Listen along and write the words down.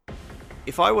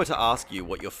If I were to ask you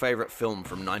what your favourite film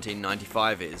from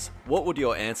 1995 is, what would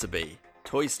your answer be?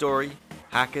 Toy Story?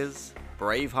 Hackers?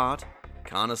 Braveheart?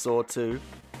 Carnosaur 2?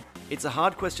 It's a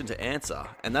hard question to answer,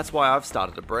 and that's why I've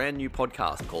started a brand new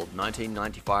podcast called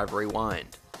 1995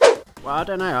 Rewind. Well, I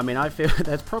don't know. I mean, I feel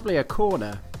there's probably a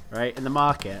corner, right, in the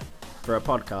market for a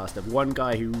podcast of one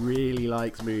guy who really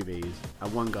likes movies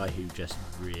and one guy who just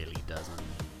really doesn't.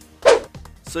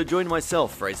 So join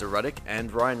myself, Fraser Ruddock, and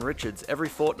Ryan Richards every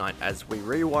fortnight as we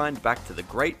rewind back to the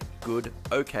great, good,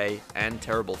 okay, and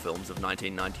terrible films of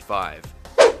 1995.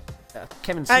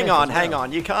 Kevin Smith. Hang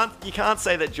on. You can't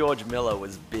say that George Miller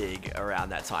was big around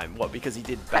that time. What? Because he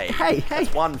did Babe. Hey.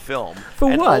 That's one film.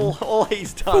 For one. All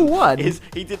he's done is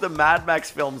he did the Mad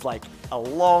Max films like a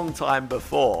long time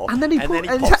before, and then he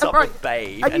pops up with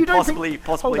Babe and possibly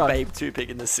Babe 2 Pig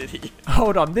in the City.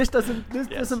 Hold on, this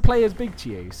doesn't play as big to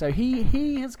you. So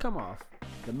he has come off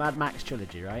the Mad Max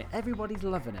trilogy, right? Everybody's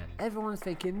loving it. Everyone's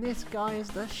thinking this guy is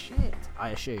the shit. I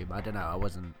assume. I don't know. I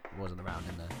wasn't around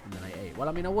in the late 80s. Well,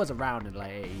 I mean, I was around in the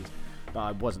late 80s, but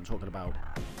I wasn't talking about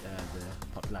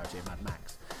the popularity of Mad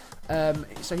Max.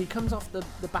 So he comes off the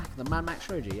back of the Mad Max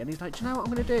trilogy, and he's like, do you know what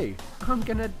I'm going to do? I'm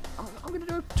going to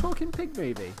do a talking pig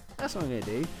movie. That's what I'm going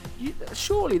to do.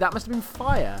 Surely that must have been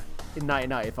fire in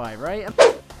 1995, right?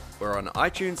 We're on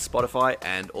iTunes, Spotify,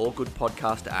 and all good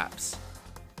podcast apps.